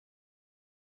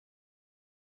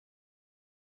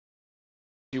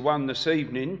May2021 this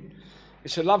evening.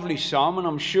 It's a lovely psalm, and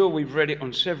I'm sure we've read it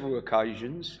on several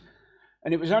occasions.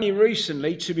 And it was only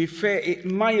recently, to be fair, it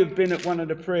may have been at one of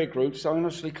the prayer groups. I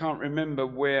honestly can't remember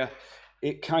where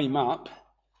it came up,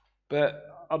 but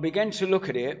I began to look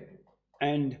at it,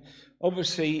 and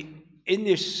obviously in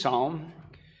this psalm,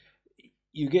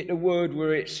 you get the word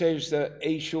where it says that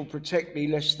he shall protect thee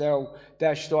lest thou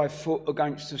dash thy foot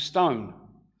against a stone.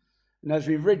 And as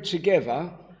we read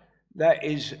together, that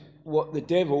is what the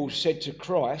devil said to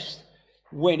Christ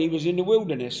when he was in the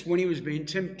wilderness, when he was being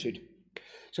tempted.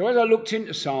 So as I looked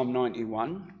into Psalm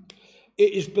 91,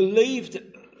 it is believed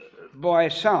by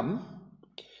some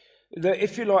that,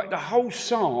 if you like, the whole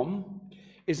psalm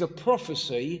is a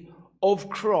prophecy of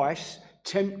Christ's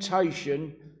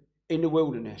temptation in the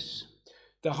wilderness.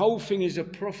 The whole thing is a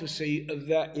prophecy of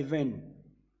that event.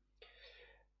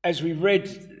 As we read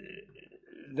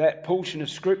that portion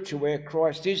of scripture where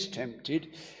Christ is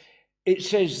tempted, it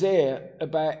says there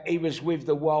about he was with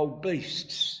the wild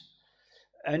beasts.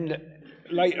 And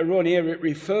later on here it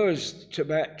refers to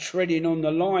about treading on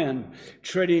the lion,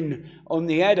 treading on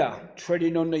the adder,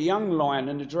 treading on the young lion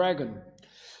and the dragon.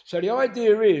 So the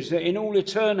idea is that in all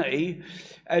eternity,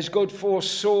 as God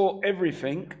foresaw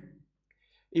everything,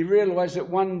 he realised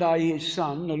that one day his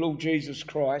son, the Lord Jesus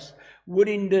Christ, would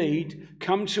indeed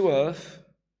come to earth,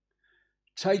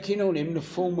 taking on him the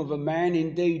form of a man,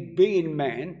 indeed being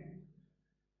man,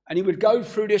 and he would go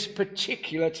through this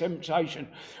particular temptation.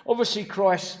 Obviously,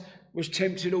 Christ was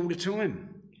tempted all the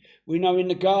time. We know in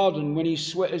the garden, when he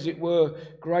sweat, as it were,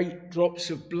 great drops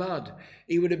of blood,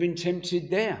 he would have been tempted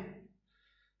there.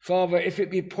 Father, if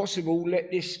it be possible, let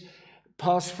this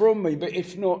pass from me, but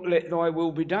if not, let thy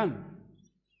will be done.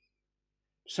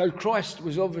 So Christ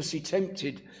was obviously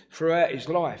tempted throughout his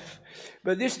life.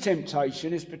 But this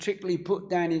temptation is particularly put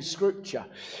down in Scripture.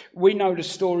 We know the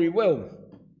story well.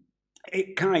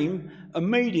 It came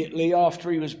immediately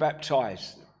after he was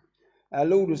baptized. Our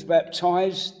Lord was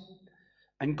baptized,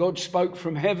 and God spoke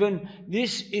from heaven,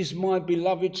 "This is my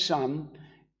beloved Son,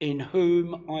 in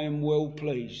whom I am well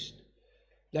pleased."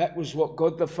 That was what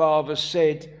God the Father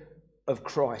said of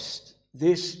Christ.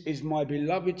 "This is my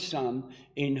beloved Son,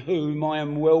 in whom I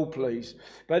am well pleased."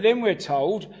 But then we're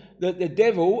told that that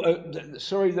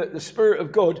the Spirit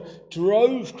of God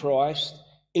drove Christ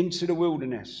into the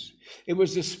wilderness. It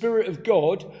was the Spirit of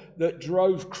God that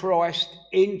drove Christ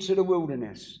into the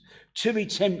wilderness to be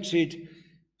tempted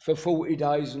for 40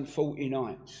 days and 40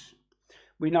 nights.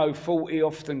 We know 40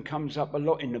 often comes up a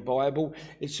lot in the Bible.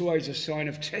 It's always a sign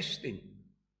of testing.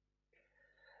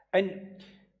 And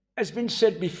as been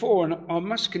said before, and I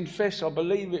must confess, I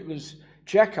believe it was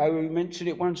Jacko who mentioned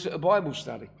it once at a Bible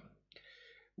study.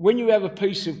 When you have a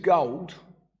piece of gold,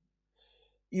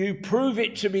 you prove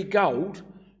it to be gold,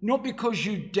 not because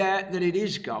you doubt that it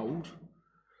is gold,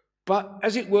 but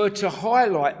as it were to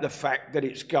highlight the fact that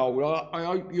it's gold. I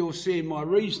hope you're seeing my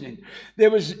reasoning.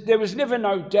 There was never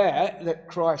no doubt that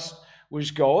Christ was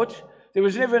God. There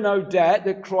was never no doubt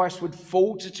that Christ would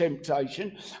fall to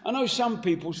temptation. I know some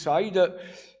people say that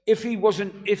if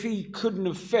he couldn't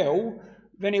have fell,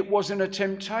 then it wasn't a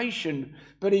temptation.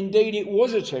 But indeed it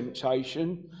was a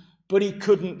temptation, but he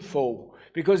couldn't fall,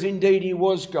 because indeed he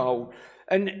was gold.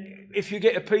 And if you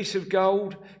get a piece of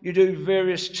gold, you do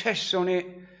various tests on it,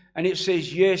 and it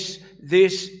says, yes,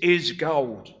 this is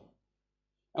gold.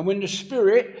 And when the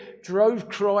Spirit drove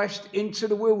Christ into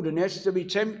the wilderness to be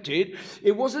tempted,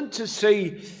 it wasn't to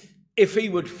see if he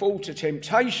would fall to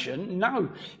temptation.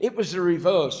 No, it was the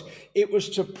reverse. It was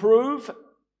to prove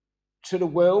to the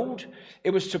world, it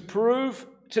was to prove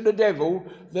to the devil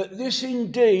that this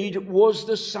indeed was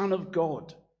the Son of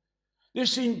God.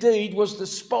 This indeed was the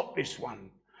spotless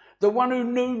one, the one who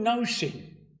knew no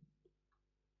sin.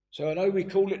 So I know we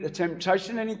call it the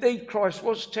temptation, and indeed Christ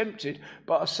was tempted,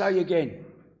 but I say again,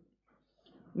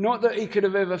 not that he could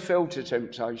have ever fell to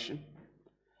temptation.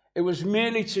 It was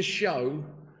merely to show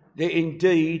that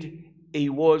indeed he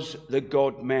was the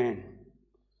God-man.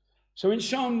 So in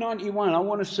Psalm 91, I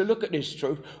want us to look at this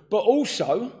truth, but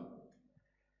also,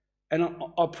 and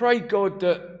I pray God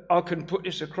that I can put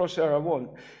this across how I want,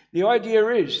 the idea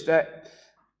is that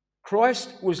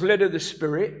Christ was led of the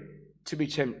Spirit to be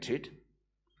tempted,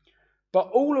 but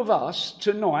all of us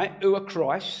tonight who are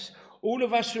Christ, all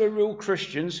of us who are real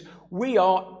Christians, we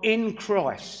are in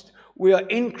Christ. We are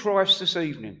in Christ this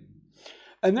evening.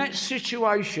 And that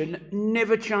situation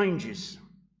never changes.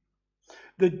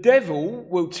 The devil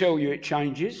will tell you it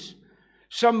changes.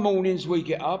 Some mornings we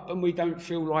get up and we don't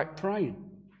feel like praying.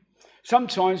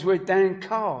 Sometimes we're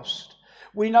downcast.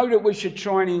 We know that we should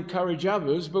try and encourage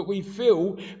others, but we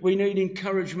feel we need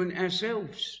encouragement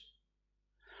ourselves.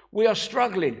 We are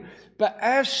struggling. But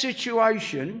our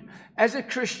situation as a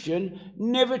Christian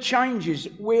never changes.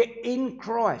 We're in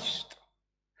Christ.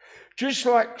 Just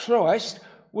like Christ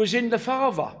was in the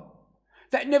Father.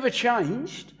 That never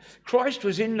changed. Christ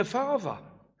was in the Father.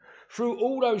 Through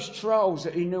all those trials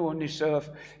that he knew on this earth,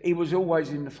 he was always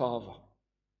in the Father.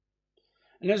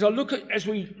 And as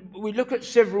we look at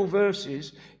several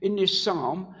verses in this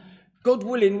psalm, God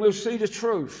willing, we'll see the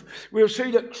truth. We'll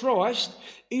see that Christ,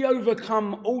 he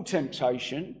overcome all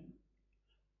temptation.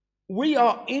 We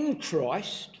are in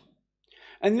Christ,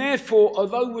 and therefore,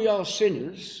 although we are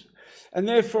sinners, and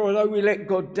therefore, although we let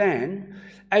God down,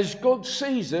 as God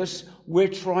sees us, we're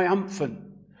triumphant.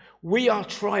 We are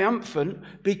triumphant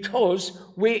because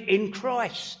we're in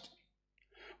Christ.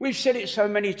 We've said it so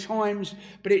many times,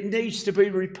 but it needs to be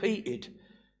repeated.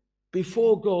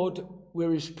 Before God,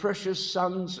 we're his precious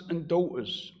sons and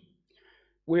daughters.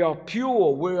 We are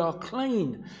pure, we are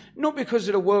clean, not because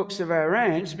of the works of our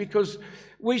hands, because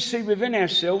we see within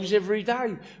ourselves every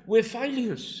day we're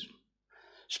failures.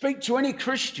 Speak to any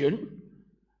Christian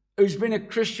who's been a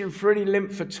Christian for any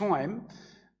length of time,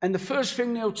 and the first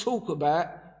thing they'll talk about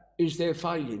is their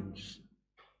failings.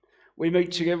 We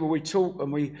meet together, we talk,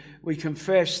 and we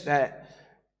confess that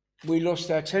we lost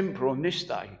our temper on this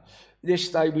day. This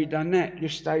day we done that,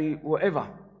 this day whatever.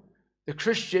 The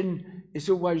Christian is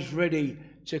always ready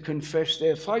to confess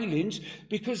their failings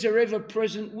because they're ever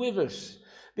present with us,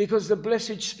 because the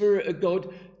blessed Spirit of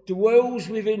God dwells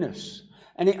within us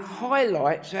and it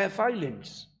highlights our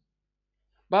failings.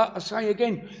 But I say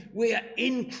again, we are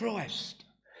in Christ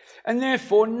and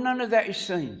therefore none of that is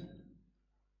seen.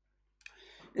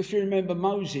 If you remember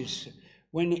Moses,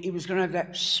 when he was going to have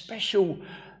that special,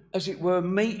 as it were,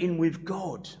 meeting with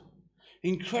God.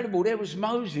 Incredible. There was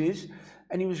Moses,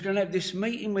 and he was going to have this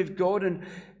meeting with God, and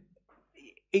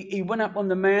he went up on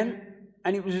the mount,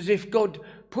 and it was as if God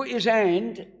put his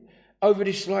hand over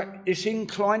this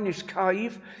incline, this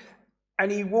cave,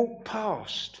 and he walked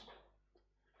past.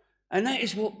 And that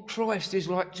is what Christ is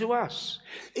like to us.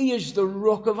 He is the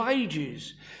rock of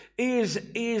ages. He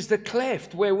is the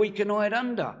cleft where we can hide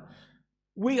under.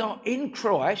 We are in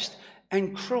Christ,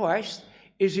 and Christ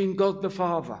is in God the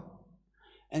Father.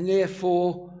 And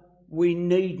therefore, we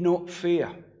need not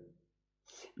fear.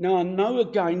 Now, I know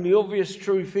again, the obvious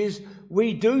truth is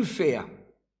we do fear.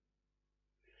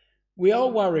 We are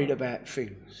worried about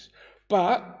things.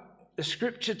 But the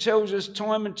scripture tells us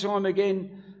time and time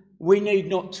again, we need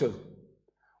not to.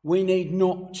 We need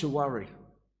not to worry.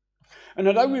 And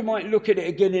although we might look at it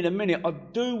again in a minute, I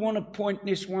do want to point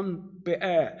this one bit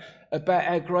out about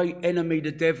our great enemy,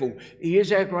 the devil. He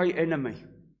is our great enemy.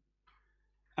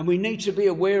 And we need to be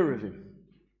aware of him.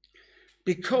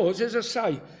 Because, as I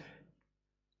say,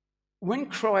 when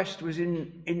Christ was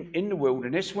in the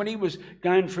wilderness, when he was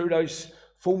going through those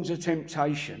forms of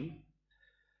temptation,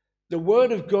 the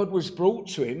word of God was brought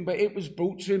to him, but it was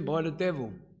brought to him by the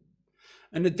devil.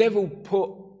 And the devil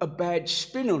put a bad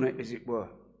spin on it, as it were.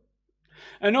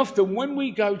 And often when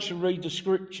we go to read the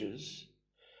scriptures,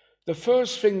 the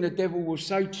first thing the devil will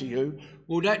say to you,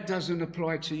 well, that doesn't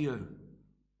apply to you.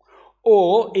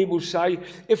 Or he will say,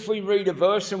 if we read a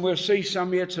verse, and we'll see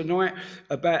some here tonight,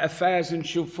 about 1,000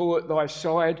 shall fall at thy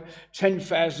side,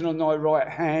 10,000 on thy right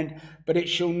hand, but it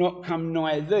shall not come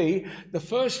nigh thee. The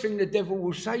first thing the devil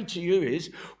will say to you is,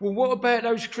 well, what about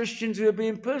those Christians who are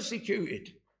being persecuted?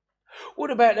 What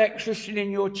about that Christian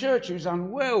in your church who's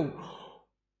unwell?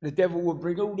 The devil will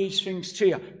bring all these things to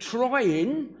you,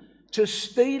 trying to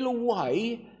steal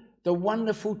away the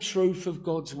wonderful truth of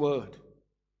God's word.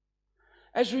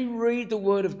 As we read the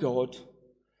word of God,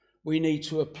 we need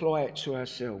to apply it to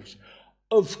ourselves.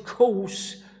 Of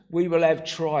course, we will have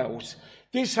trials.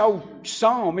 This whole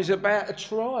psalm is about a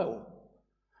trial.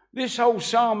 This whole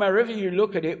psalm, however you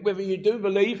look at it, whether you do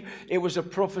believe it was a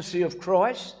prophecy of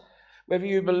Christ, whether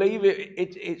you believe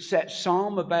it's that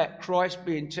psalm about Christ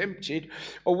being tempted,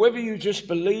 or whether you just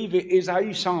believe it is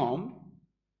a psalm,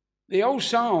 the whole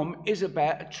psalm is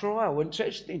about a trial and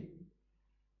testing.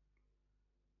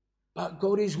 But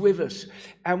God is with us,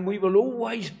 and we will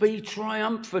always be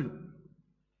triumphant.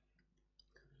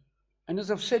 And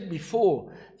as I've said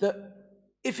before, that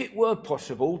if it were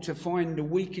possible to find the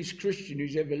weakest Christian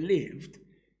who's ever lived,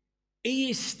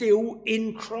 he is still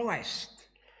in Christ.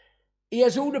 He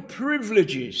has all the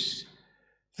privileges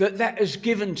that has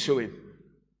given to him.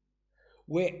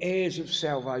 We're heirs of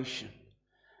salvation,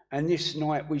 and this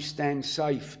night we stand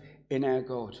safe in our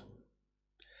God.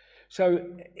 So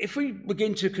if we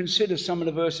begin to consider some of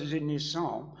the verses in this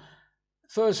psalm,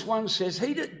 verse 1 says,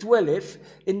 he that dwelleth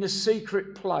in the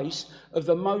secret place of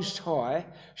the Most High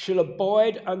shall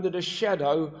abide under the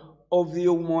shadow of the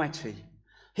Almighty.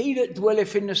 He that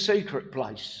dwelleth in the secret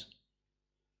place.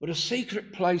 But a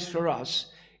secret place for us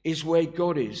is where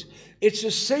God is. It's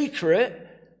a secret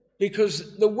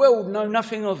because the world know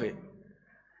nothing of it.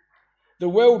 The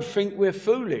world think we're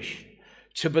foolish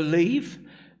to believe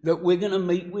that we're going to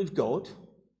meet with God,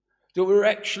 that we're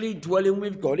actually dwelling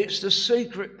with God. It's the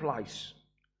secret place.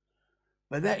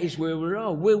 But that is where we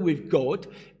are. We're with God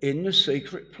in the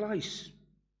secret place.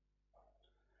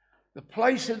 The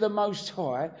place of the Most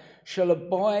High shall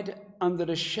abide under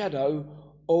the shadow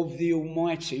of the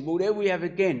Almighty. Well, there we have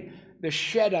again the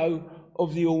shadow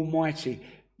of the Almighty,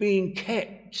 being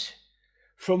kept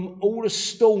from all the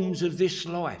storms of this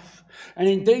life. And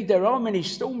indeed, there are many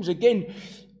storms. Again,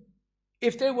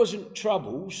 if there wasn't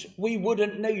troubles, we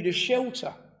wouldn't need a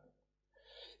shelter.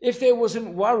 If there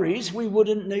wasn't worries, we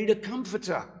wouldn't need a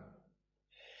comforter.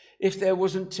 If there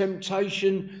wasn't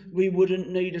temptation, we wouldn't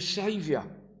need a saviour.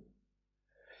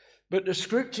 But the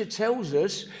scripture tells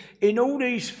us in all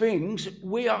these things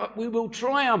we will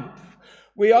triumph.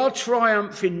 We are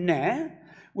triumphing now.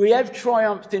 We have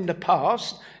triumphed in the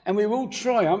past, and we will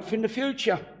triumph in the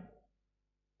future.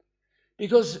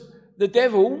 Because the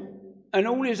devil and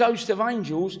all his host of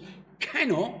angels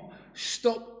cannot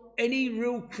stop any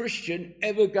real Christian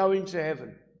ever going to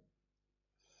heaven.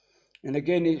 And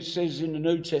again it says in the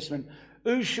New Testament,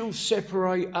 who shall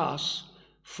separate us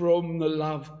from the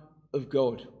love of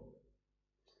God?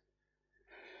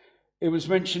 It was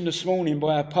mentioned this morning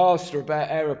by our pastor about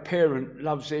how a parent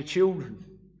loves their children.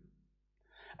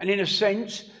 And in a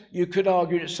sense, you could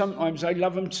argue that sometimes they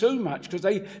love them too much because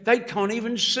they can't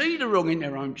even see the wrong in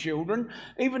their own children,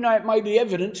 even though it may be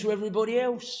evident to everybody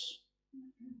else.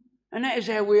 And that is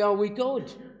how we are with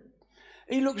God.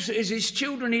 He looks at us as his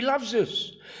children, he loves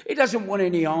us. He doesn't want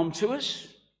any harm to us.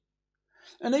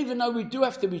 And even though we do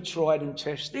have to be tried and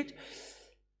tested,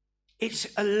 it's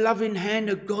a loving hand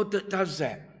of God that does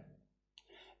that.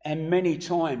 And many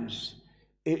times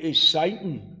it is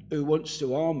Satan who wants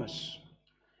to harm us.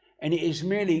 And it is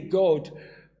merely God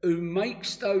who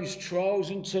makes those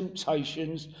trials and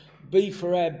temptations be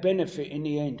for our benefit in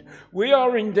the end. We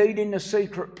are indeed in the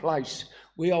secret place.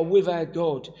 We are with our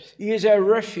God. He is our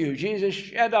refuge. He is a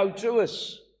shadow to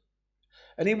us.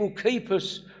 And he will keep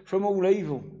us from all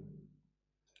evil.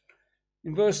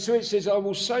 In verse 2 it says, I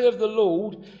will say of the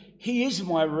Lord, he is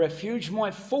my refuge, my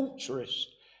fortress.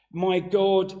 My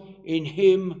God, in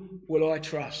him will I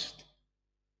trust.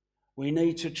 We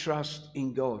need to trust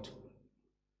in God.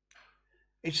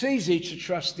 It's easy to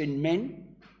trust in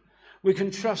men. We can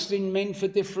trust in men for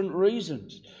different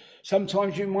reasons.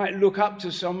 Sometimes you might look up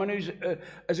to someone who's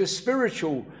as a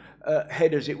spiritual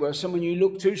head, as it were, someone you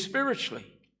look to spiritually.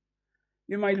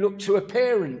 You may look to a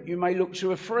parent. You may look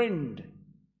to a friend.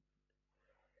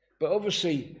 But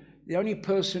obviously, the only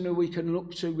person who we can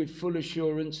look to with full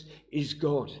assurance is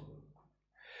God.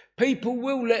 People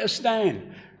will let us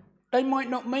down. They might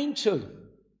not mean to.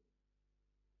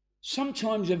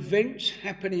 Sometimes events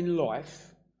happen in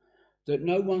life that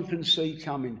no one can see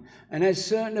coming. And as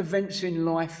certain events in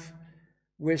life,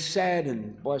 we're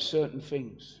saddened by certain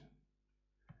things.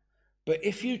 But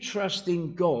if you trust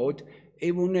in God,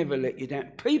 he will never let you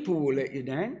down. People will let you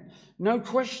down. No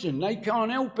question. They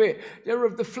can't help it. They're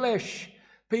of the flesh.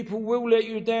 People will let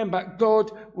you down, but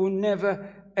God will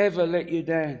never, ever let you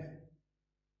down.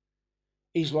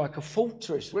 He's like a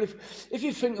fortress. Well, if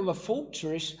you think of a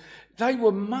fortress, they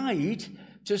were made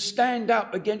to stand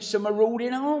up against a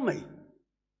marauding army.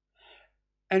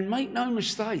 And make no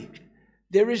mistake,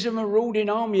 there is a marauding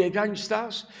army against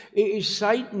us. It is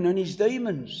Satan and his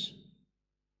demons.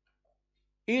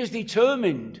 He is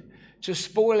determined to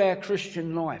spoil our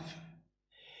Christian life.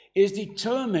 He is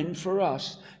determined for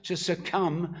us to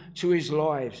succumb to his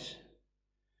lies.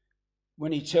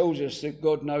 When he tells us that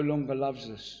God no longer loves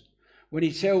us. When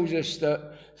he tells us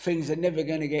that things are never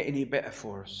going to get any better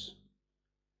for us.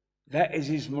 That is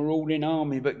his marauding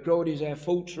army, but God is our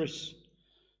fortress.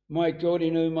 My God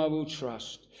in whom I will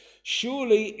trust.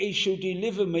 Surely he shall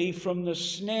deliver me from the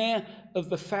snare of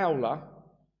the fowler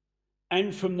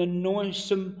and from the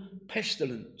noisome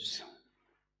pestilence.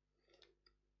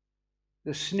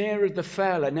 The snare of the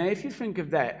fowler. Now, if you think of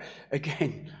that,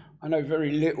 again, I know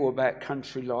very little about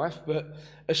country life, but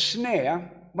a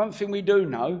snare, one thing we do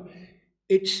know,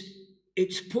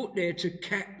 it's put there to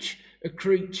catch a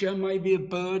creature, maybe a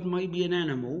bird, maybe an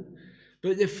animal.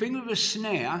 But the thing of a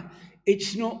snare,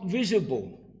 it's not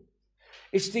visible.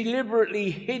 It's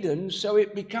deliberately hidden so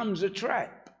it becomes a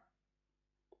trap.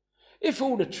 If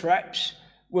all the traps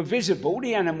were visible,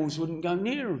 the animals wouldn't go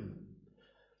near them.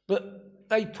 But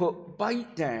they put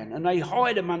bait down and they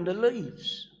hide them under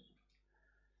leaves.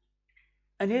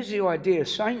 And here's the idea,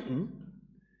 Satan,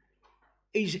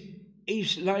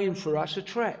 he's laying for us a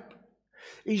trap.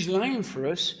 He's laying for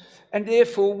us, and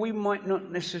therefore we might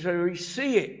not necessarily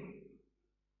see it.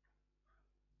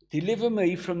 Deliver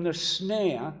me from the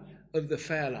snare of the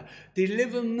fowler.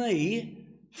 Deliver me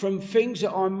from things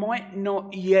that I might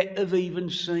not yet have even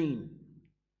seen.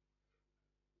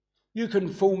 You can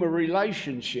form a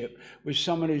relationship with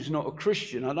someone who's not a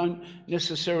Christian. I don't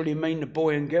necessarily mean the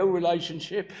boy and girl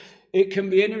relationship. It can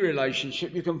be any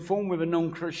relationship you can form with a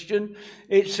non-Christian.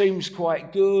 It seems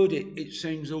quite good. It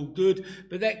seems all good.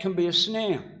 But that can be a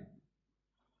snare.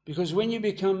 Because when you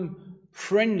become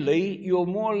friendly, you're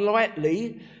more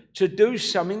likely to do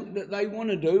something that they want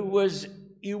to do, whereas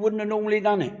you wouldn't have normally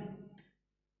done it.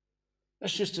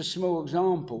 That's just a small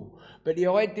example. But the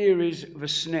idea is of a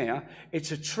snare,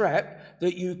 it's a trap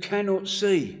that you cannot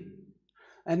see.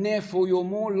 And therefore you're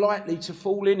more likely to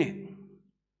fall in it.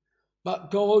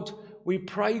 But God, we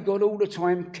pray God all the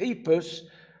time, keep us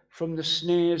from the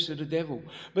snares of the devil.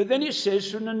 But then it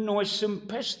says from the noisome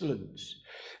pestilence.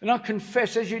 And I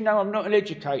confess, as you know, I'm not an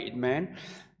educated man.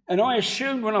 And I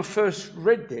assumed when I first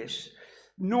read this,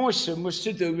 noisome was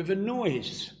to do with a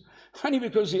noise. Only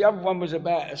because the other one was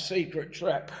about a secret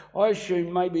trap. I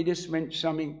assumed maybe this meant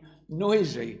something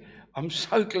noisy. I'm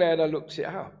so glad I looked it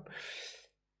up.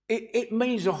 It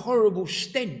means a horrible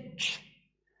stench.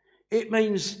 It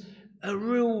means a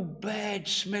real bad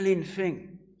smelling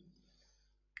thing.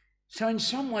 So in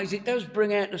some ways it does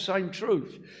bring out the same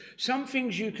truth. Some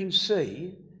things you can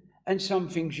see and some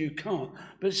things you can't.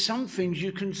 But some things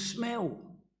you can smell.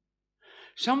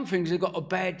 Some things have got a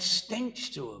bad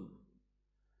stench to them.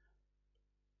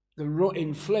 The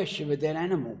rotting flesh of a dead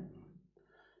animal.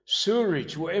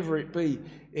 Sewerage, whatever it be,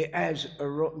 it has a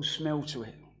rotten smell to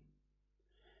it.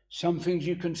 Some things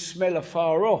you can smell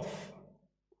afar off.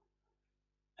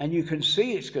 And you can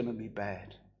see it's going to be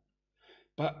bad.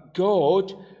 But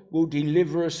God will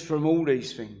deliver us from all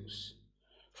these things.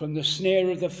 From the snare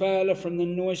of the fowler, from the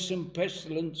noisome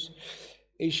pestilence.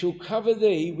 He shall cover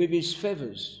thee with his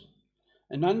feathers.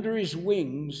 And under his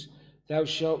wings thou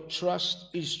shalt trust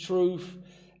his truth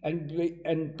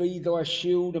and be thy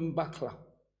shield and buckler.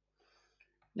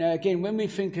 Now again, when we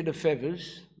think of the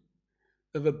feathers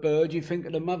of a bird, you think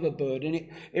of the mother bird, and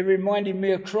it reminded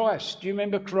me of Christ. Do you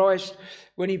remember Christ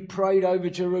when he prayed over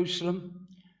Jerusalem?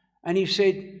 And he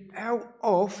said, how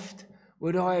oft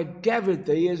would I have gathered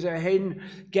thee as a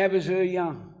hen gathers her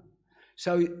young?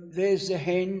 So there's the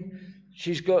hen,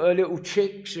 she's got her little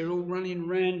chicks, they're all running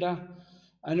round her,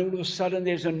 and all of a sudden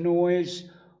there's a noise,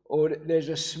 or there's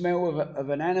a smell of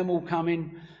an animal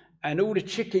coming, and all the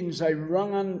chickens, they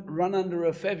run under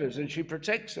her feathers, and she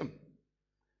protects them.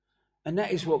 And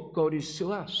that is what God is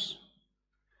to us.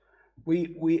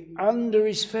 We under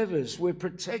his feathers, we're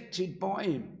protected by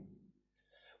him.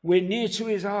 We're near to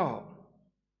his heart.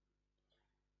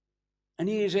 And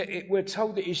we're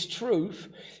told that his truth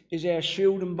is our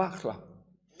shield and buckler.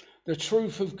 The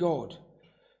truth of God,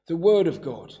 the word of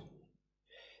God.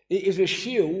 It is a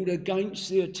shield against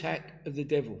the attack of the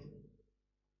devil.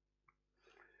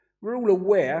 We're all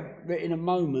aware that in a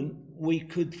moment we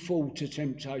could fall to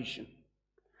temptation.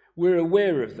 We're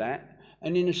aware of that,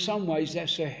 and in some ways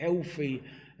that's a healthy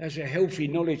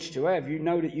knowledge to have. You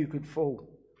know that you could fall.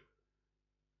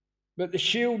 But the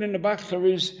shield and the buckler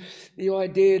is the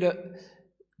idea that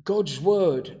God's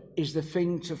word is the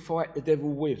thing to fight the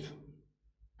devil with.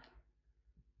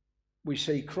 We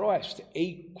see Christ.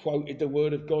 He quoted the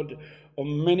word of God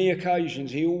on many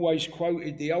occasions. He always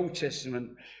quoted the Old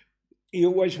Testament. He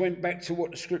always went back to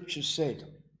what the scriptures said.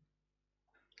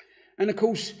 And of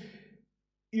course,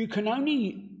 you can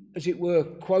only, as it were,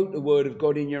 quote the word of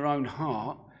God in your own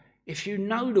heart if you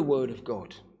know the word of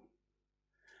God.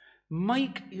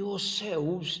 Make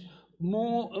yourselves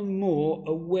more and more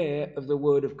aware of the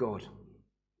word of God.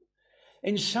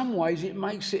 In some ways, it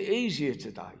makes it easier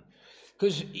today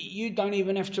because you don't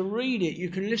even have to read it. You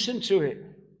can listen to it.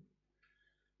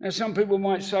 Now, some people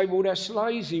might say, well, that's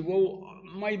lazy. Well,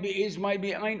 maybe it is,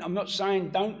 maybe it ain't. I'm not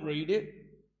saying don't read it.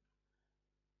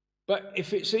 But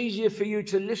if it's easier for you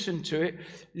to listen to it,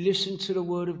 listen to the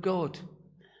word of God.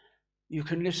 You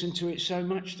can listen to it so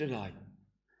much today.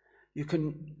 You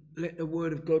can let the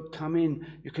word of God come in.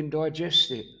 You can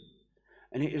digest it.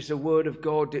 And it is the word of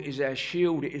God that is our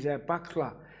shield. It is our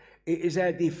buckler. It is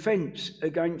our defense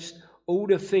against all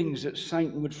the things that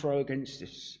Satan would throw against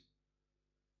us.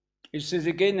 It says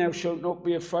again, thou shalt not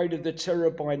be afraid of the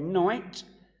terror by night,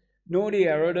 nor the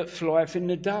arrow that flieth in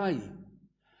the day.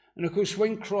 And of course,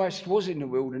 when Christ was in the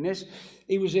wilderness,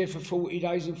 he was there for 40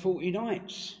 days and 40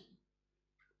 nights.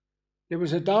 There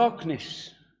was a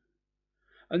darkness.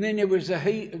 And then there was the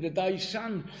heat of the day's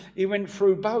sun. He went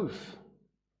through both.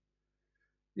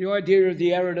 The idea of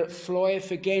the arrow that flieth,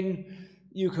 again,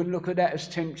 you can look at that as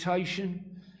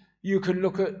temptation. You can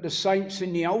look at the saints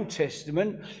in the Old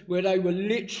Testament where they were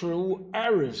literal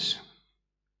arrows.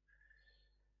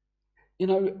 You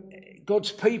know,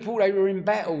 God's people, they were in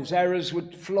battles. Arrows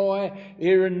would fly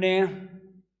here and there.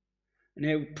 And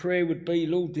their prayer would be,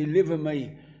 Lord, deliver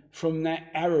me from that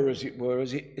arrow, as it were,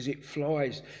 as it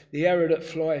flies. The arrow that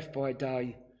flieth by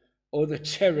day, or the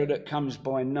terror that comes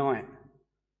by night.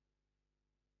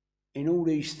 In all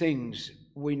these things,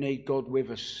 we need God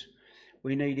with us.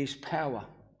 We need his power.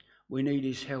 We need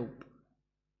his help.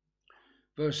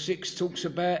 Verse 6 talks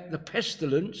about the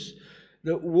pestilence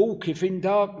that walketh in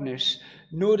darkness,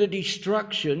 nor the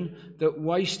destruction that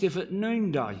wasteth at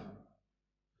noonday.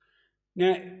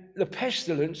 Now, the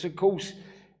pestilence, of course,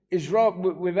 is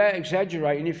rather, without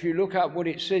exaggerating, if you look up what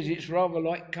it says, it's rather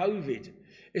like COVID.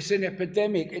 It's an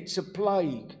epidemic, it's a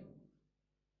plague.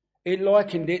 It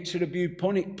likened it to the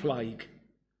bubonic plague.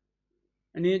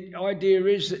 And the idea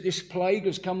is that this plague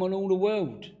has come on all the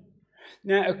world.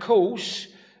 Now, of course,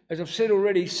 as I've said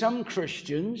already, some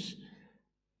Christians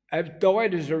have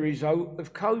died as a result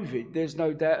of COVID. There's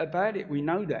no doubt about it. We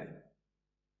know that.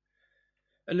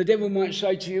 And the devil might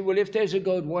say to you, well, if there's a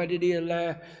God, why did he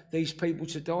allow these people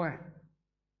to die?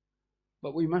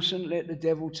 But we mustn't let the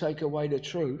devil take away the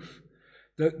truth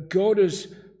that God has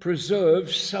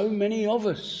preserved so many of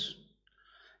us.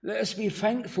 Let us be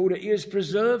thankful that he has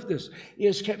preserved us. He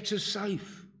has kept us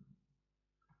safe.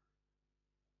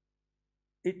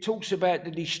 It talks about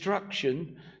the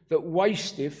destruction that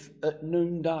wasteth at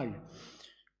noonday.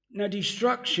 Now,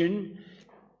 destruction,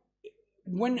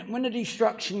 when the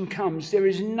destruction comes, there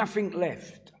is nothing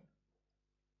left.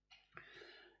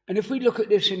 And if we look at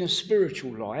this in a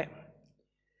spiritual light,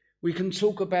 we can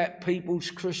talk about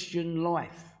people's Christian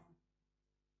life.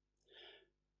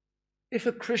 If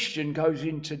a Christian goes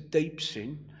into deep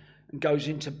sin and goes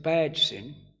into bad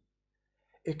sin,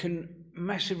 it can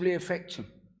massively affect them.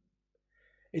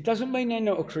 It doesn't mean they're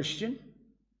not a Christian.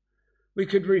 We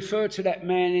could refer to that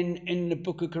man in the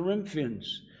book of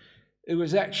Corinthians who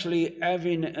was actually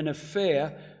having an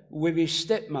affair with his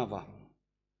stepmother.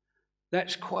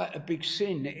 That's quite a big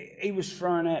sin. He was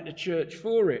thrown out of the church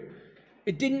for it.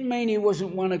 It didn't mean he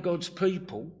wasn't one of God's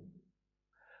people,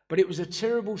 but it was a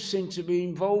terrible sin to be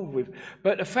involved with.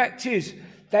 But the fact is,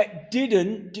 that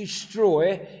didn't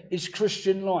destroy his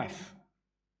Christian life.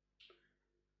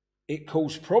 It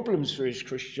caused problems for his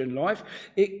Christian life.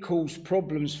 It caused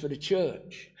problems for the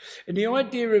church. And the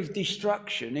idea of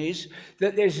destruction is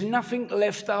that there's nothing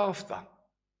left after.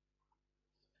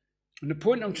 And the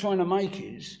point I'm trying to make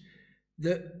is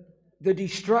that the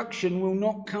destruction will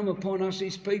not come upon us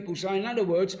as people. So in other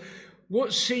words,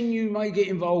 what sin you may get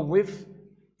involved with,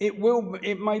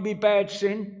 it may be bad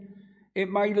sin, it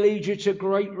may lead you to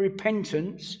great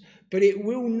repentance, but it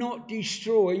will not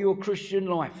destroy your Christian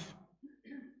life.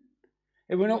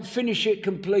 It will not finish it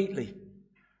completely.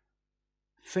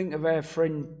 Think of our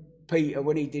friend Peter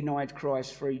when he denied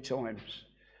Christ 3 times.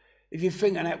 If you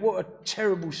think of that, what a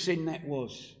terrible sin that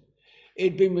was.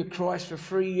 He'd been with Christ for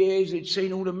 3 years. He'd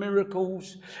seen all the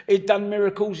miracles. He'd done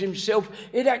miracles himself.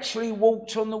 He'd actually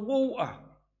walked on the water.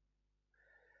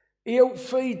 He helped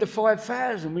feed the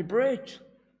 5,000 with bread.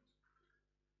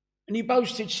 And he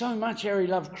boasted so much how he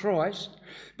loved Christ,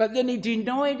 but then he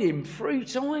denied him 3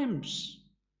 times.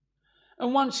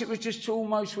 And once it was just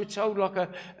almost, we're told, like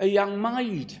a young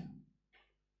maid.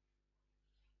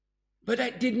 But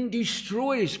that didn't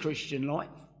destroy his Christian life.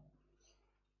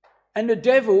 And the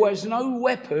devil has no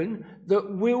weapon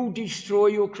that will destroy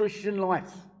your Christian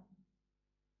life.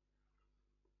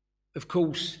 Of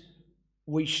course,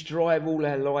 we strive all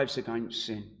our lives against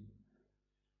sin.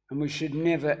 And we should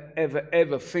never, ever,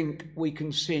 ever think we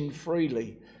can sin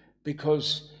freely,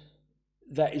 because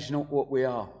that is not what we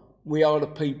are. We are the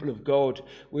people of God.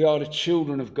 We are the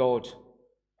children of God.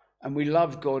 And we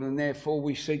love God, and therefore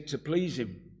we seek to please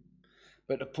him.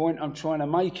 But the point I'm trying to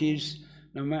make is,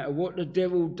 no matter what the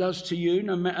devil does to you,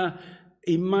 no matter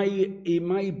he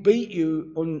may beat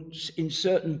you in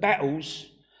certain battles,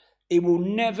 he will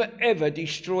never, ever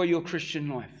destroy your Christian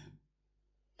life.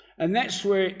 And that's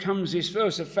where it comes, this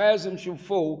verse, 1,000 shall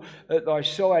fall at thy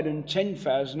side and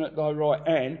 10,000 at thy right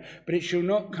hand, but it shall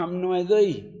not come nigh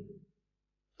thee.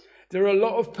 There are a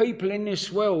lot of people in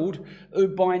this world who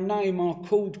by name are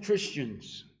called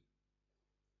Christians.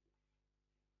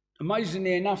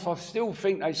 Amazingly enough, I still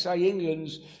think they say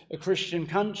England's a Christian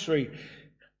country.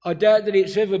 I doubt that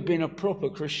it's ever been a proper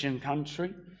Christian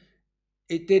country.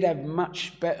 It did have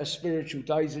much better spiritual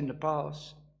days in the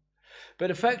past. But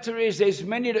the fact is, there's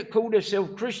many that call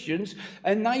themselves Christians,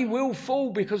 and they will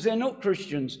fall because they're not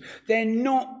Christians. They're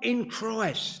not in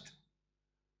Christ.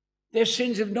 Their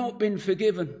sins have not been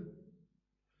forgiven.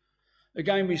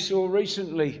 Again, we saw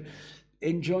recently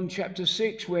in John chapter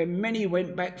 6 where many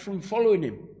went back from following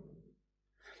him.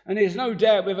 And there's no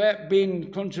doubt, without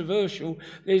being controversial,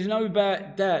 there's no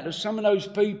doubt that some of those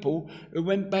people who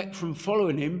went back from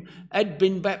following him had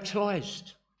been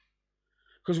baptized.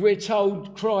 Because we're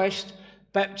told Christ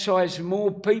baptized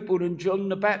more people than John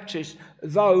the Baptist,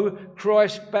 though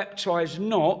Christ baptized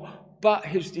not, but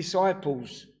his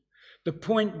disciples. The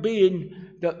point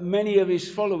being that many of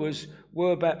his followers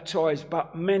were baptized,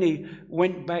 but many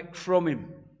went back from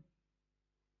him.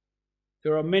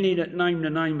 There are many that name the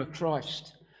name of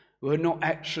Christ who are not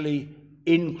actually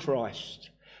in Christ.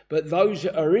 But those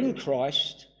that are in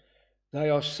Christ, they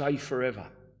are saved forever.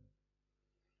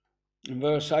 In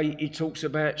verse 8, he talks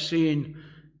about seeing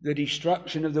the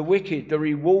destruction of the wicked, the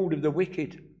reward of the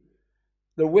wicked.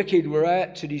 The wicked were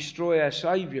out to destroy our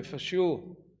Saviour, for sure.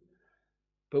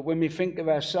 But when we think of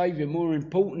our Saviour, more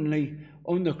importantly,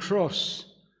 on the cross,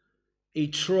 he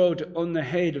trod on the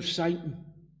head of Satan.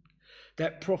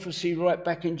 That prophecy right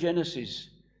back in Genesis.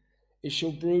 It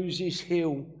shall bruise his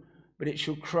heel, but it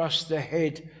shall crush the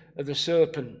head of the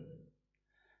serpent.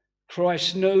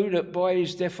 Christ knew that by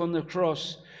his death on the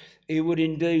cross, he would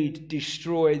indeed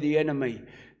destroy the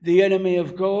enemy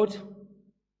of God,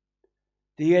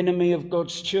 the enemy of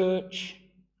God's church,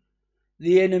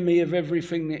 the enemy of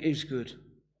everything that is good.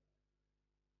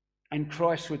 And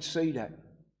Christ would see that.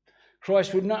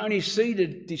 Christ would not only see the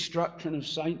destruction of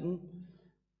Satan,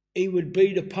 he would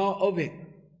be the part of it.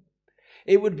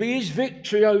 It would be his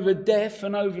victory over death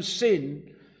and over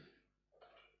sin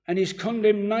and his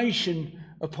condemnation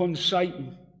upon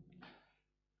Satan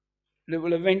that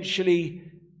will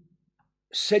eventually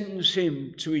sentence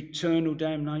him to eternal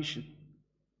damnation.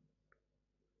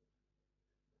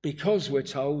 Because we're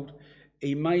told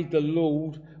he made the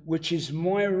Lord, which is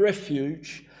my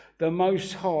refuge, the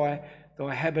Most High,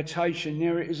 thy habitation.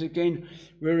 There it is again.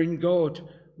 We're in God.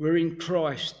 We're in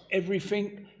Christ.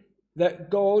 Everything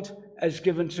that God has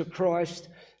given to Christ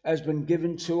has been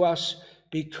given to us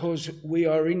because we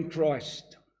are in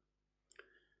Christ.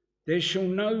 There shall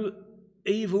no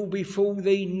evil befall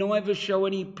thee, neither shall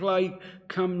any plague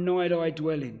come nigh thy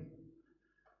dwelling.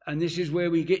 And this is where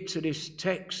we get to this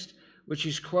text which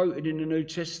is quoted in the New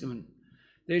Testament.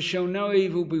 There shall no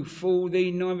evil befall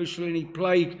thee, neither shall any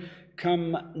plague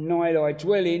come nigh thy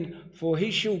dwelling, for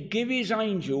he shall give his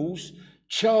angels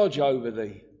charge over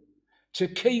thee, to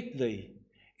keep thee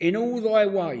in all thy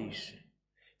ways.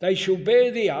 They shall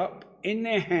bear thee up in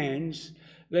their hands,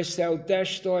 lest thou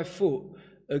dash thy foot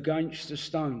against a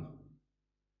stone.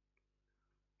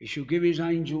 He shall give his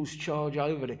angels charge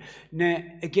over thee. Now,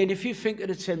 again, if you think of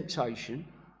the temptation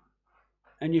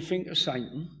and you think of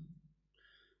Satan,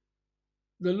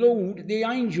 the Lord, the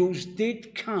angels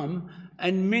did come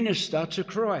and minister to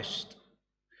Christ.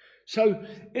 So,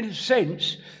 in a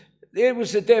sense, there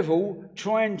was the devil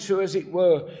trying to, as it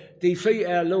were, defeat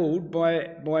our Lord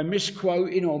by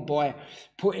misquoting or by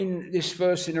putting this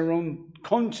verse in the wrong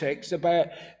context about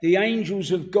the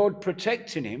angels of God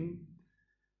protecting him.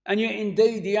 And yet,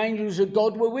 indeed, the angels of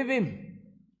God were with him.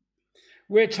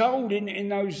 We're told in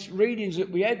those readings that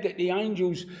we had that the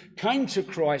angels came to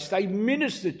Christ. They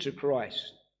ministered to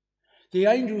Christ. The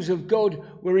angels of God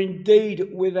were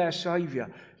indeed with our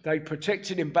Saviour. They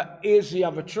protected him. But here's the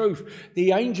other truth.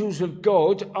 The angels of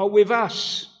God are with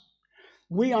us.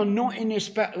 We are not in this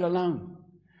battle alone.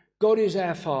 God is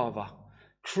our Father.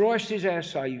 Christ is our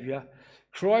Saviour.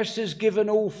 Christ has given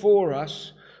all for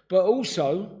us. But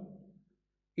also,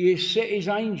 he has set his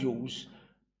angels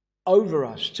over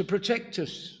us to protect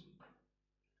us.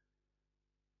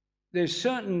 There's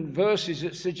certain verses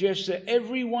that suggest that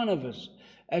every one of us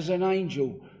has an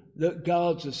angel that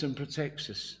guards us and protects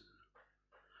us.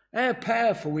 How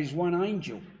powerful is one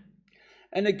angel?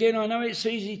 And again, I know it's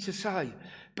easy to say,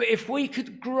 but if we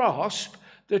could grasp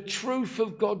the truth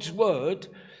of God's word,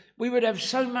 we would have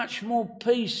so much more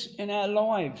peace in our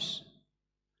lives.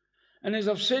 And as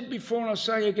I've said before, and I'll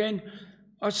say again,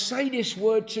 I say this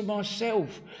word to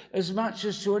myself as much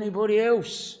as to anybody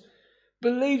else.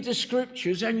 Believe the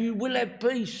scriptures and you will have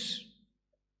peace.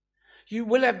 You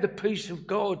will have the peace of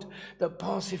God that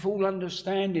passeth all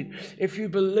understanding if you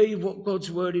believe what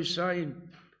God's word is saying.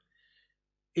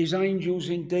 His angels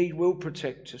indeed will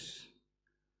protect us,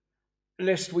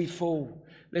 lest we fall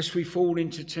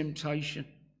into temptation.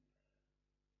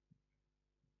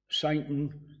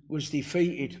 Satan was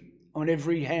defeated on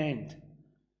every hand.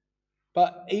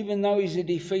 But even though he's a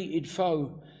defeated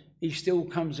foe, he still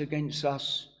comes against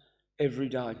us every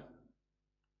day.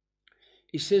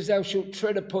 He says, thou shalt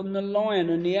tread upon the lion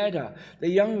and the adder, the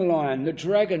young lion, the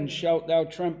dragon shalt thou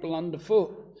trample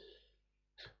underfoot.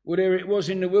 Well, there it was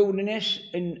in the wilderness,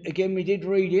 and again we did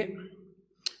read it.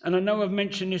 And I know I've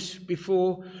mentioned this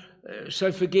before,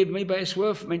 so forgive me, but it's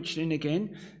worth mentioning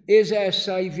again. Here's our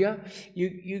Saviour.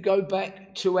 You go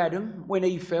back to Adam when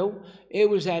he fell. Here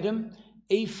was Adam.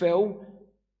 He fell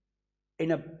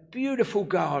in a beautiful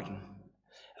garden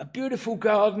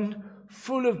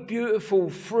full of beautiful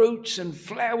fruits and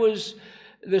flowers.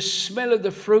 The smell of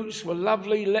the fruits were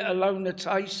lovely, let alone the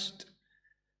taste.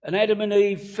 And Adam and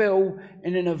Eve fell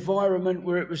in an environment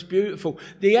where it was beautiful.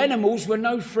 The animals were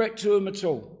no threat to them at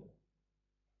all.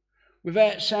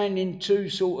 Without sounding too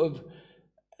sort of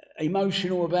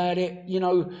emotional about it, you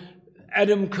know,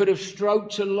 Adam could have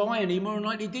stroked a lion. He more than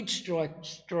likely did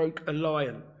stroke a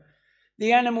lion.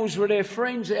 The animals were their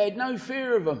friends. They had no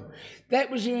fear of them. That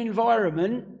was the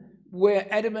environment where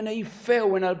Adam and Eve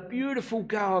fell, in a beautiful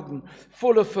garden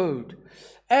full of food.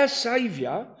 Our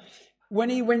Saviour, when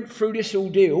he went through this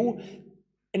ordeal,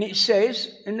 and it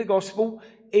says in the gospel,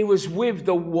 he was with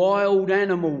the wild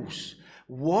animals.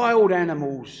 Wild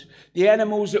animals. The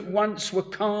animals that once were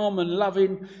calm and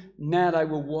loving, now they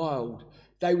were wild.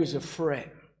 They was a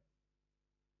threat.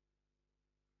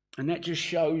 And that just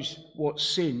shows what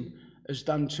sin has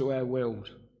done to our world.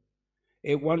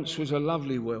 It once was a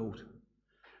lovely world.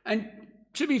 And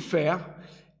to be fair,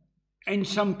 in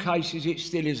some cases it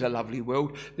still is a lovely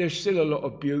world. There's still a lot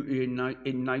of beauty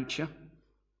in nature.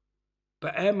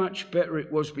 But how much better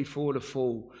it was before the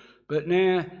fall. But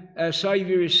now our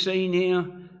Saviour is seen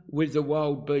here with the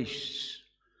wild beasts.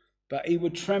 But he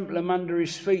would trample them under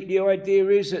his feet. The idea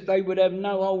is that they would have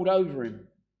no hold over him.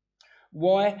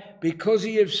 Why? Because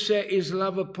he has set his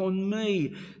love upon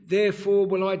me, therefore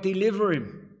will I deliver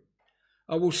him.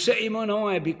 I will set him on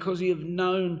high because he hath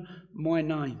known my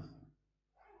name.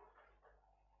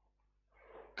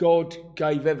 God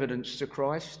gave evidence to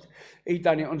Christ. He'd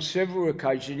done it on several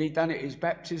occasions. He'd done it at his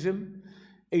baptism.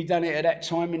 He'd done it at that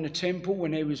time in the temple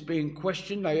when he was being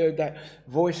questioned. They heard that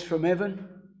voice from heaven.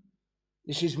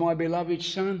 This is my beloved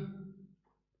Son.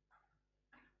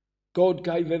 God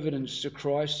gave evidence to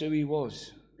Christ who he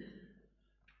was.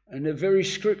 And the very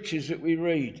scriptures that we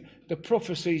read, the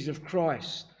prophecies of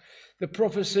Christ, the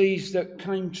prophecies that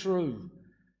came true,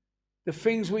 the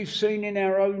things we've seen in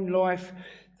our own life,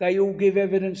 they all give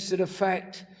evidence to the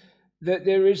fact that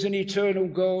there is an eternal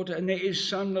God and that his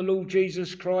Son, the Lord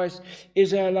Jesus Christ,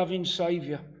 is our loving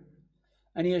Saviour.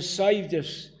 And he has saved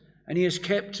us and he has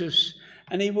kept us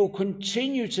and he will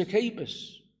continue to keep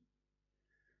us.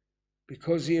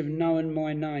 Because he have known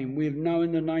my name. We have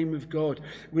known the name of God.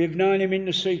 We have known him in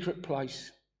the secret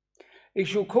place. He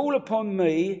shall call upon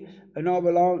me, and I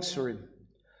will answer him.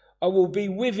 I will be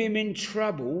with him in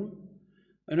trouble,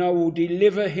 and I will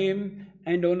deliver him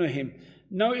and honour him.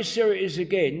 Notice there it is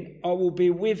again. I will be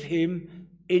with him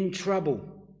in trouble.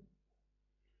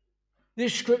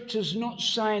 This scripture's not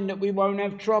saying that we won't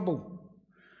have trouble.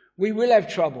 We will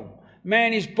have trouble.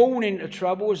 Man is born into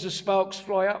trouble as the sparks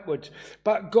fly upwards,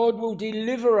 but God will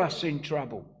deliver us in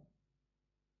trouble.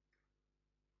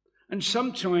 And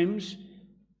sometimes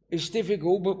it's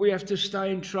difficult, but we have to stay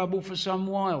in trouble for some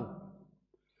while.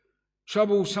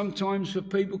 Trouble sometimes for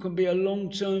people can be a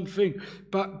long-term thing,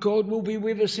 but God will be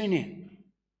with us in it.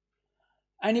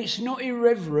 And it's not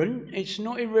irreverent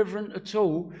at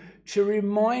all to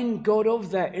remind God of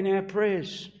that in our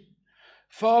prayers.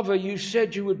 Father, you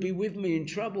said you would be with me in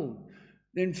trouble.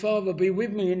 Then, Father, be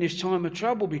with me in this time of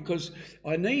trouble because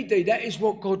I need thee. That is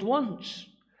what God wants.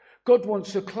 God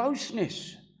wants a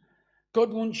closeness.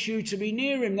 God wants you to be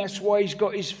near him. That's why he's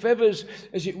got his feathers,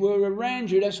 as it were,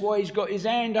 around you. That's why he's got his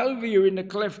hand over you in the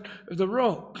cleft of the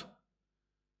rock.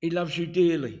 He loves you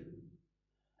dearly.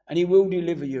 And he will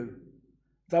deliver you,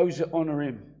 those that honour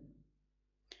him.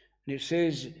 And it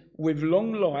says, with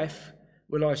long life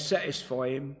will I satisfy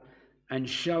him and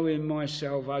show him my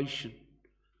salvation.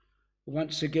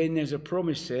 Once again, there's a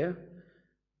promise there.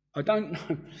 I don't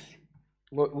know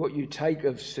what you take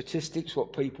of statistics,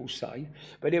 what people say,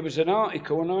 but there was an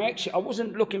article, and I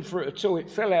wasn't looking for it at all. It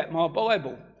fell out my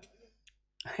Bible.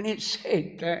 And it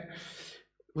said that,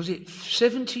 was it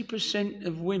 70%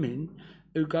 of women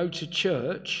who go to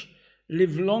church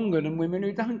live longer than women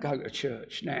who don't go to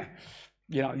church? Now,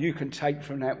 you know, you can take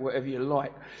from that whatever you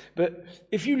like. But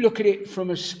if you look at it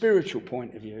from a spiritual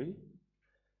point of view,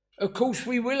 of course,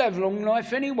 we will have long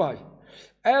life anyway.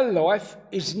 Our life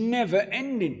is never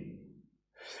ending.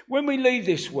 When we leave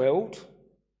this world,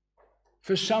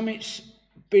 for some it's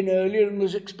been earlier than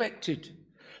was expected.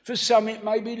 For some, it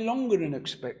may be longer than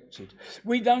expected.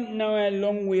 We don't know how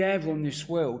long we have on this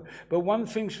world, but one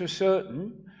thing's for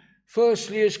certain.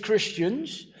 Firstly, as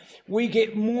Christians, we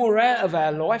get more out of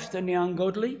our life than the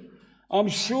ungodly. I'm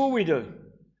sure we do.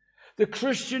 The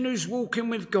Christian who's walking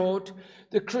with God,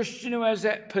 the Christian who has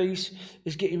that peace,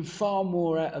 is getting far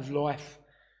more out of life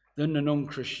than the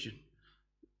non-Christian.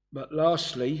 But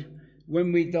lastly,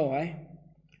 when we die,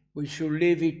 we shall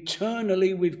live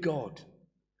eternally with God.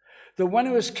 The one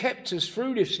who has kept us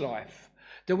through this life,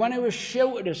 the one who has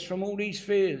sheltered us from all these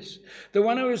fears, the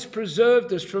one who has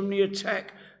preserved us from the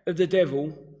attack of the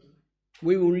devil,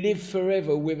 we will live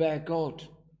forever with our God.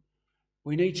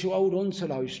 We need to hold on to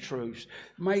those truths.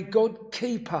 May God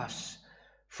keep us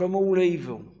from all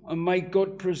evil, and may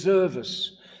God preserve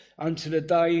us until the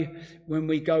day when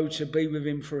we go to be with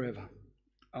him forever.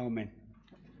 Amen.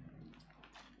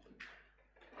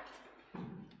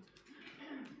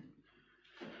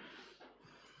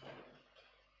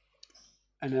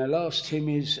 And our last hymn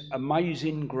is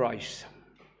Amazing Grace.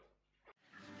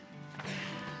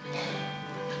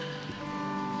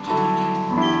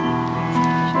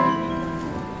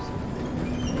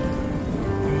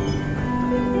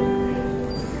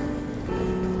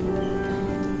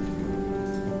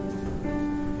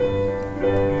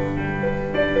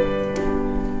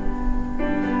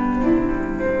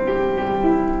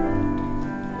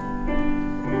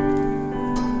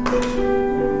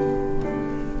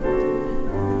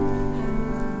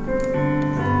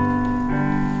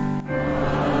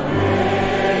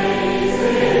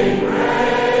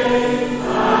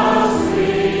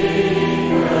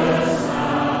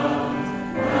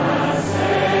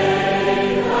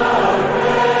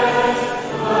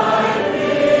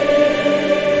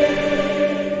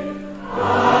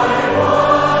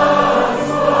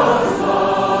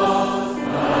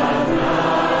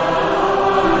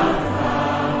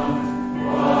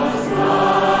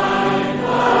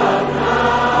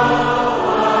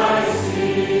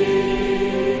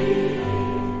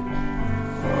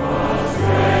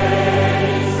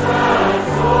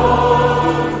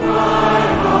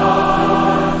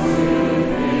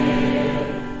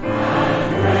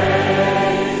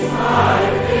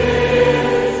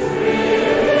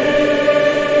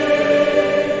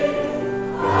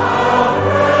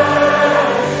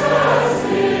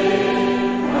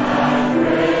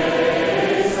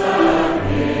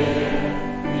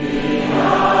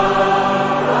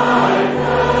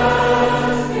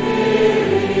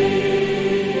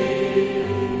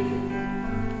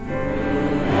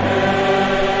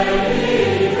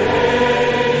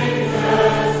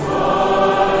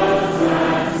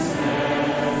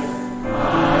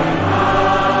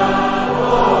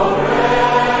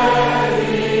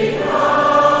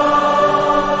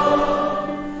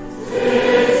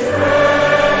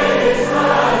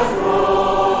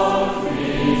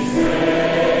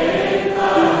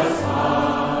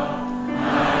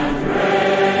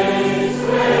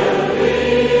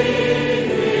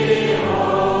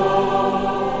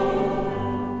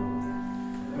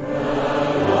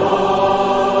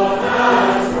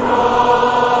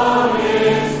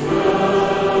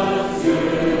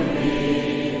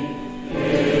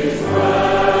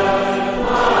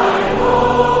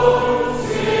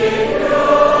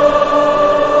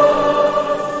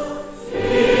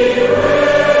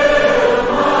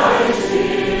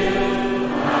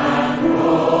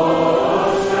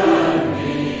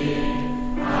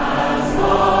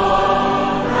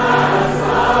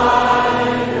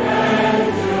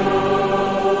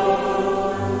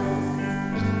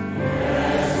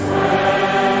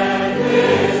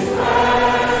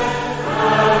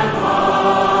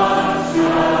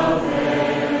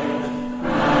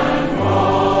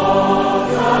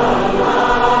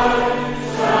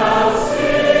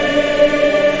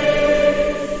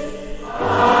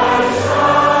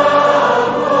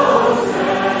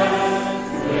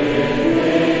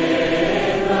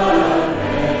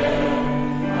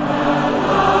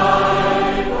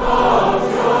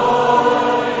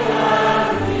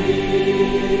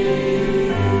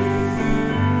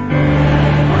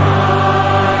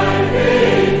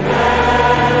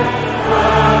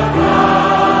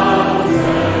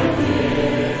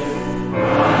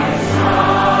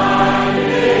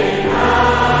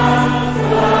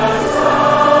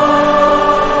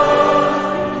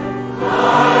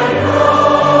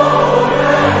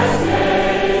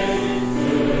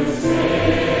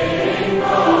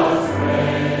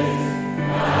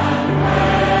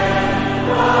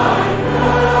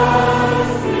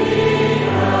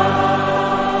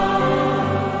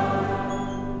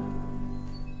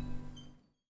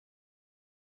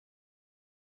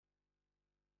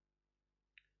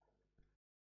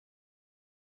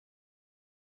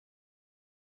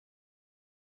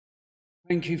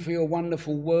 Thank you for your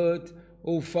wonderful word.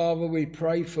 Oh, Father, we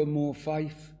pray for more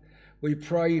faith. We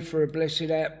pray for a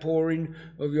blessed outpouring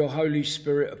of your Holy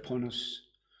Spirit upon us.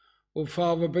 Oh,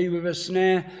 Father, be with us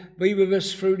now. Be with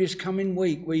us through this coming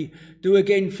week. We do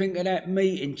again think of that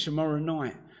meeting tomorrow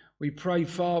night. We pray,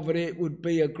 Father, that it would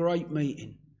be a great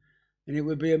meeting. And it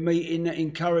would be a meeting that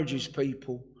encourages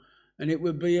people. And it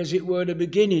would be, as it were, the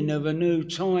beginning of a new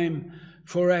time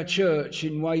for our church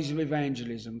in ways of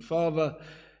evangelism. Father,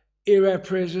 hear our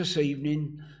prayers this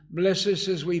evening. Bless us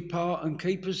as we part and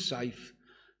keep us safe.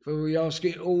 For we ask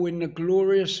it all in the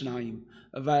glorious name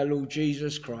of our Lord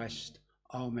Jesus Christ.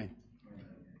 Amen.